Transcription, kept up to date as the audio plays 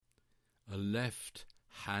A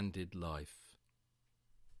left-handed life.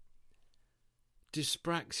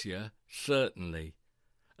 Dyspraxia, certainly.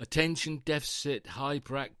 Attention deficit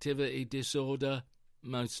hyperactivity disorder,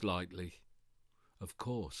 most likely. Of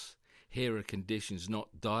course, here are conditions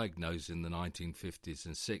not diagnosed in the 1950s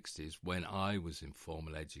and 60s when I was in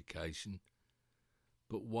formal education.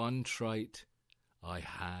 But one trait I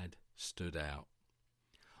had stood out.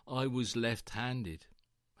 I was left-handed,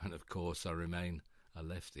 and of course I remain a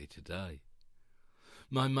leftie today.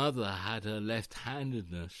 My mother had her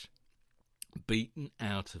left-handedness beaten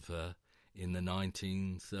out of her in the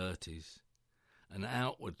 1930s and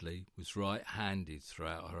outwardly was right-handed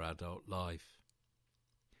throughout her adult life.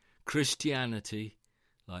 Christianity,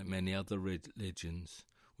 like many other religions,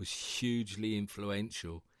 was hugely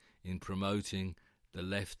influential in promoting the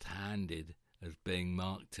left-handed as being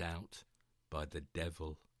marked out by the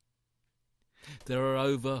devil. There are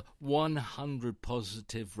over 100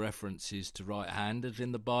 positive references to right-handers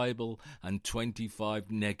in the Bible and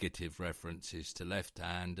 25 negative references to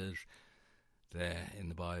left-handers there in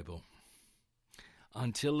the Bible.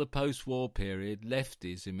 Until the post-war period,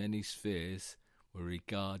 lefties in many spheres were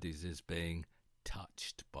regarded as being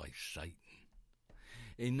touched by Satan.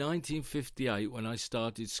 In 1958, when I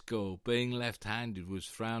started school, being left-handed was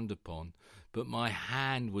frowned upon, but my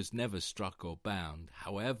hand was never struck or bound.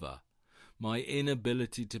 However, my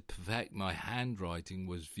inability to perfect my handwriting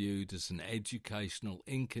was viewed as an educational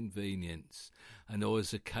inconvenience, and I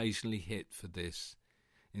was occasionally hit for this.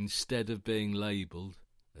 Instead of being labelled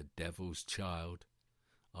a devil's child,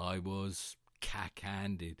 I was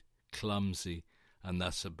cack-handed, clumsy, and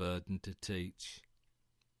thus a burden to teach.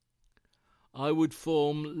 I would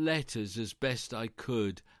form letters as best I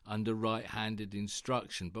could under right-handed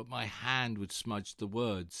instruction, but my hand would smudge the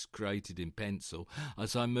words created in pencil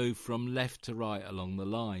as I moved from left to right along the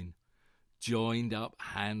line. Joined-up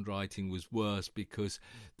handwriting was worse because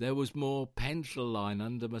there was more pencil line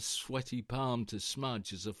under my sweaty palm to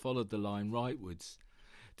smudge as I followed the line rightwards.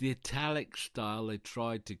 The italic style they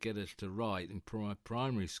tried to get us to write in my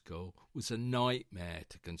primary school was a nightmare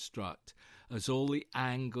to construct, as all the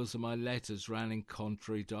angles of my letters ran in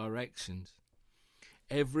contrary directions.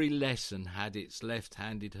 Every lesson had its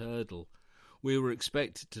left-handed hurdle. We were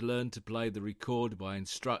expected to learn to play the recorder by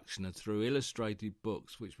instruction and through illustrated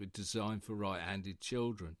books which were designed for right-handed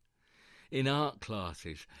children. In art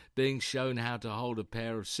classes, being shown how to hold a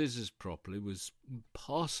pair of scissors properly was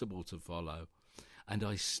impossible to follow, and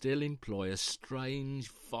I still employ a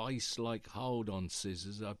strange vice-like hold on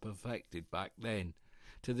scissors I perfected back then.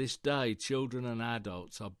 To this day, children and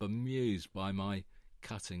adults are bemused by my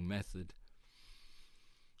cutting method.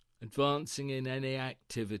 Advancing in any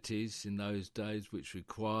activities in those days which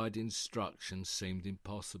required instruction seemed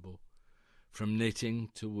impossible, from knitting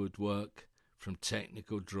to woodwork, from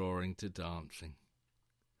technical drawing to dancing.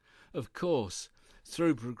 Of course,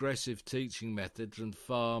 through progressive teaching methods and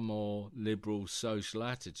far more liberal social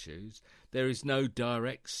attitudes, there is no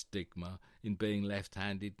direct stigma in being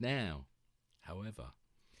left-handed now. However,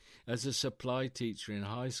 as a supply teacher in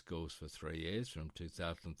high schools for 3 years, from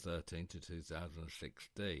 2013 to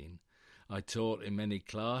 2016, I taught in many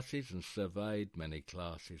classes and surveyed many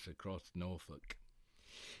classes across Norfolk.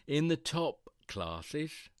 In the top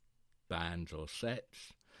classes, bands or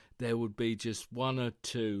sets, there would be just 1 or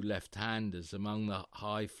 2 left-handers among the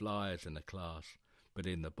high flyers in the class, but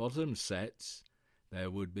in the bottom sets,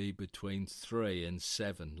 there would be between 3 and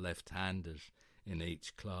 7 left-handers in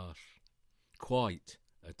each class. Quite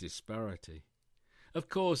a disparity. Of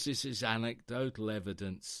course, this is anecdotal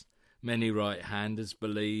evidence. Many right-handers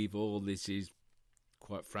believe all this is,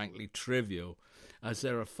 quite frankly, trivial, as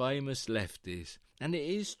there are famous lefties, and it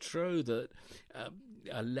is true that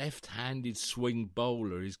a left-handed swing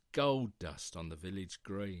bowler is gold dust on the village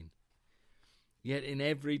green. Yet in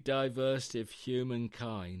every diversity of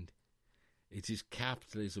humankind, it is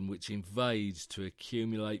capitalism which invades to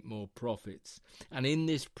accumulate more profits, and in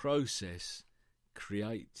this process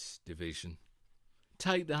creates division.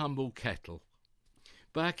 Take the humble kettle.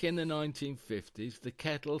 Back in the 1950s, the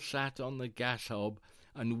kettle sat on the gas hob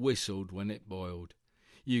and whistled when it boiled.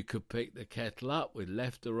 You could pick the kettle up with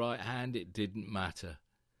left or right hand, it didn't matter.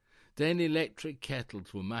 Then electric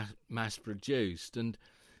kettles were mass-produced, and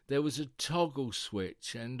there was a toggle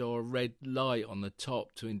switch and or a red light on the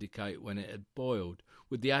top to indicate when it had boiled,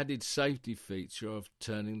 with the added safety feature of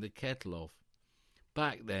turning the kettle off.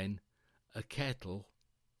 Back then, a kettle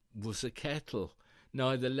was a kettle,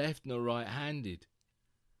 neither left nor right-handed.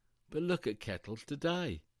 But look at kettles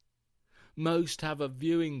today. Most have a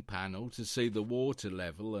viewing panel to see the water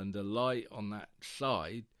level and a light on that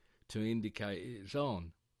side to indicate it's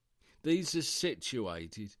on. These are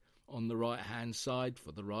situated on the right-hand side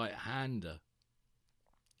for the right-hander,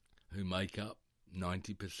 who make up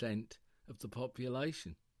 90% of the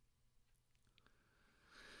population.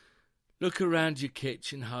 Look around your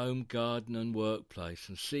kitchen, home, garden and workplace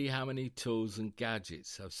and see how many tools and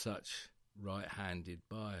gadgets have such right-handed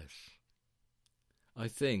bias. I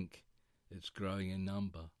think it's growing in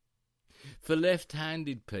number. For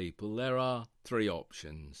left-handed people, there are 3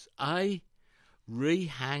 options. A.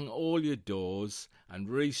 Rehang all your doors and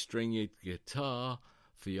restring your guitar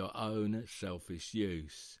for your own selfish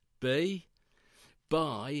use. B.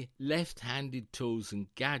 Buy left-handed tools and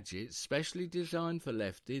gadgets specially designed for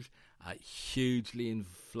lefties at hugely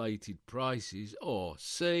inflated prices. Or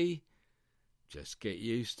C. Just get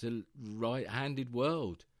used to right-handed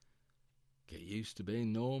world. Get used to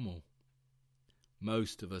being normal.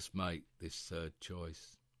 Most of us make this third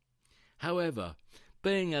choice. However,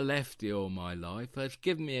 being a lefty all my life has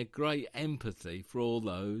given me a great empathy for all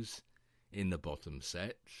those in the bottom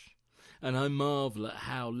sets, and I marvel at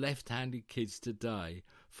how left-handed kids today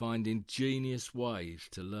find ingenious ways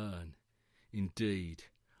to learn. Indeed,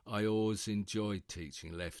 I always enjoyed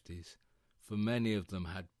teaching lefties, for many of them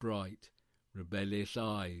had bright, rebellious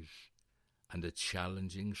eyes and a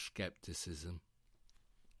challenging scepticism.